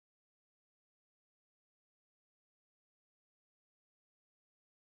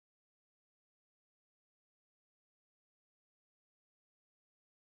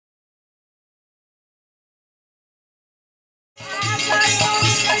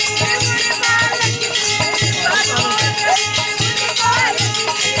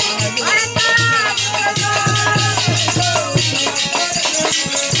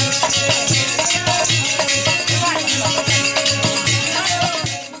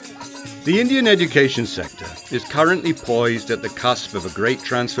The Indian education sector is currently poised at the cusp of a great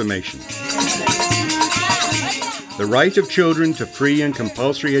transformation. The Right of Children to Free and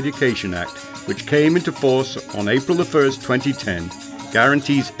Compulsory Education Act, which came into force on April 1, 2010,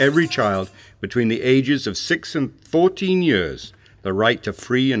 guarantees every child between the ages of 6 and 14 years the right to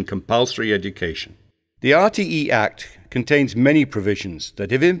free and compulsory education. The RTE Act contains many provisions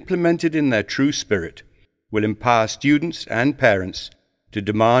that, if implemented in their true spirit, will empower students and parents to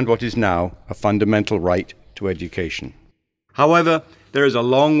demand what is now a fundamental right to education. However, there is a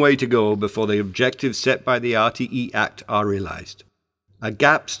long way to go before the objectives set by the RTE Act are realized. A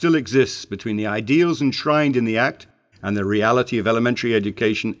gap still exists between the ideals enshrined in the Act and the reality of elementary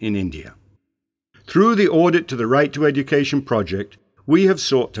education in India. Through the Audit to the Right to Education project, we have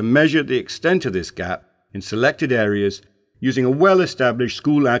sought to measure the extent of this gap in selected areas using a well-established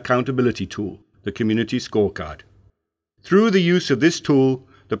school accountability tool, the Community Scorecard. Through the use of this tool,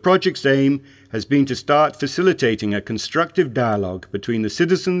 the project's aim has been to start facilitating a constructive dialogue between the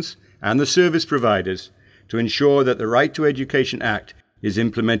citizens and the service providers to ensure that the Right to Education Act is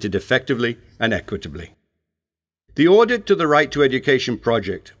implemented effectively and equitably. The Audit to the Right to Education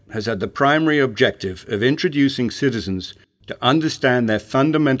project has had the primary objective of introducing citizens to understand their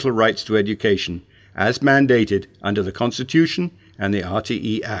fundamental rights to education as mandated under the Constitution and the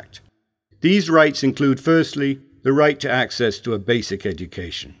RTE Act. These rights include, firstly, the right to access to a basic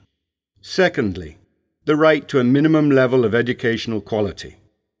education. Secondly, the right to a minimum level of educational quality.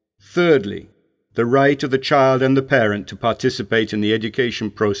 Thirdly, the right of the child and the parent to participate in the education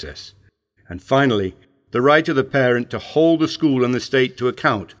process. And finally, the right of the parent to hold the school and the state to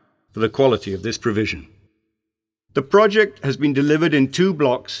account for the quality of this provision. The project has been delivered in 2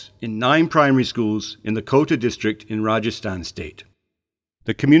 blocks in 9 primary schools in the Kota district in Rajasthan state.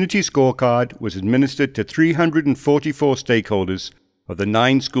 The Community Scorecard was administered to 344 stakeholders of the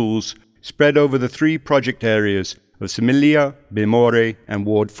 9 schools spread over the 3 project areas of Similia, Bimore and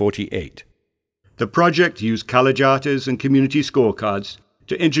Ward 48. The project used Kalajatas and community scorecards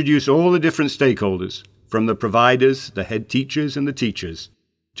to introduce all the different stakeholders, from the providers, the head teachers and the teachers,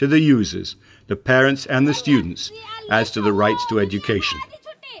 to the users, the parents and the students, as to the rights to education.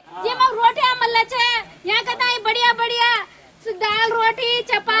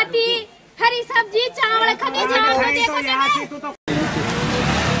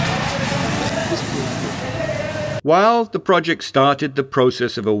 While the project started the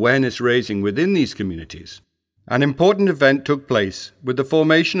process of awareness raising within these communities, an important event took place with the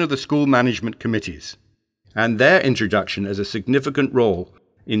formation of the school management committees and their introduction as a significant role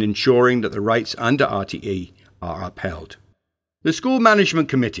in ensuring that the rights under RTE are upheld. The School Management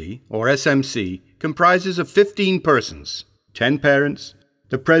Committee, or SMC, comprises of 15 persons, 10 parents,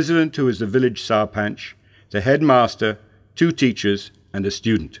 the president who is the village sarpanch, the headmaster, 2 teachers and a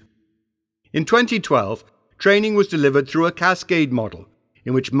student. In 2012, training was delivered through a cascade model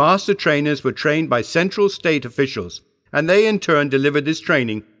in which master trainers were trained by central state officials, and they in turn delivered this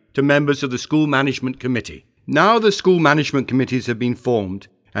training to members of the School Management Committee. Now the School Management Committees have been formed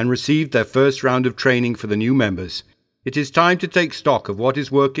and received their first round of training for the new members. It is time to take stock of what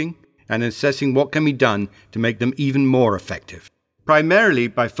is working and assessing what can be done to make them even more effective, primarily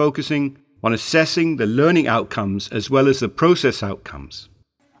by focusing on assessing the learning outcomes as well as the process outcomes.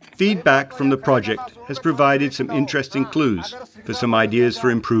 Feedback from the project has provided some interesting clues for some ideas for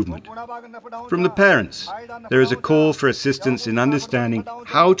improvement. From the parents, there is a call for assistance in understanding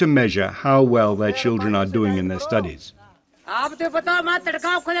how to measure how well their children are doing in their studies.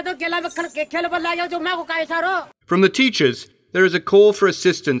 From the teachers, there is a call for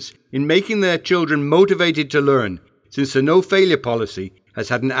assistance in making their children motivated to learn, since the no-failure policy has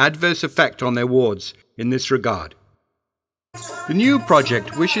had an adverse effect on their wards in this regard. The new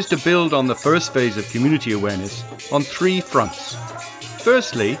project wishes to build on the first phase of community awareness on 3 fronts.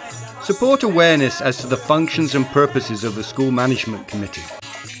 Firstly, support awareness as to the functions and purposes of the School Management Committee.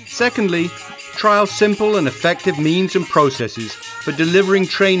 Secondly, trial simple and effective means and processes for delivering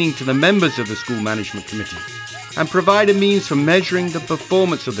training to the members of the School Management Committee, and provide a means for measuring the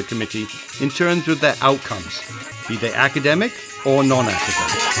performance of the committee in terms of their outcomes, be they academic or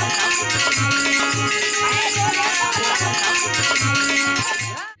non-academic.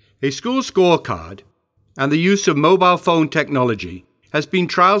 A school scorecard and the use of mobile phone technology has been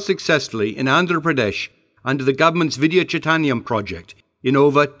trialled successfully in Andhra Pradesh under the government's Vidya Chaitanyam project in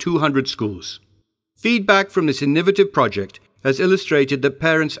over 200 schools. Feedback from this innovative project has illustrated that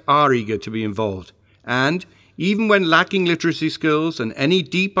parents are eager to be involved and, even when lacking literacy skills and any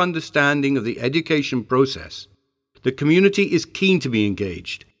deep understanding of the education process, the community is keen to be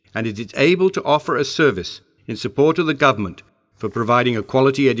engaged and it is able to offer a service in support of the government for providing a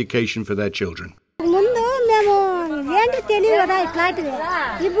quality education for their children. ముందు మేము ఏంటి తెలియదు కదా ఇట్లాంటివి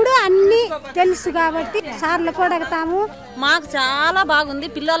ఇప్పుడు అన్ని తెలుసు కాబట్టి సార్లు కూడా అడుగుతాము. మాకు చాలా బాగుంది.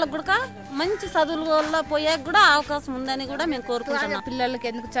 పిల్లలకు కూడా మంచి చదువుల వల్ల పోయాక కూడా అవకాశం ఉందని కూడా మేము కోరుకుంటున్నాం. పిల్లలకి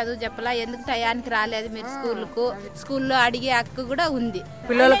ఎందుకు చదువు చెప్పలా, ఎందుకు టయానికి రాలేదు మీరు స్కూల్లో అడిగే హక్కు కూడా ఉంది.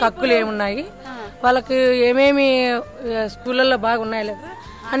 పిల్లలకు హక్కులు ఏమున్నాయి, వాళ్ళకి ఏమేమి స్కూళ్ళల్లో బాగున్నాయి లేదా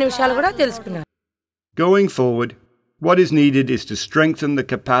అనే విషయాలు కూడా తెలుసుకున్నారు. Going forward, what is needed is to strengthen the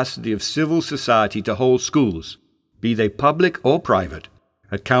capacity of civil society to hold schools, be they public or private,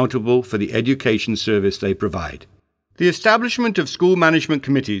 accountable for the education service they provide. The establishment of school management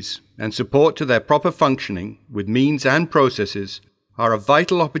committees and support to their proper functioning with means and processes are a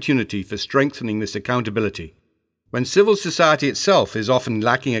vital opportunity for strengthening this accountability, when civil society itself is often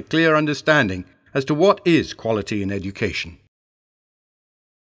lacking a clear understanding as to what is quality in education.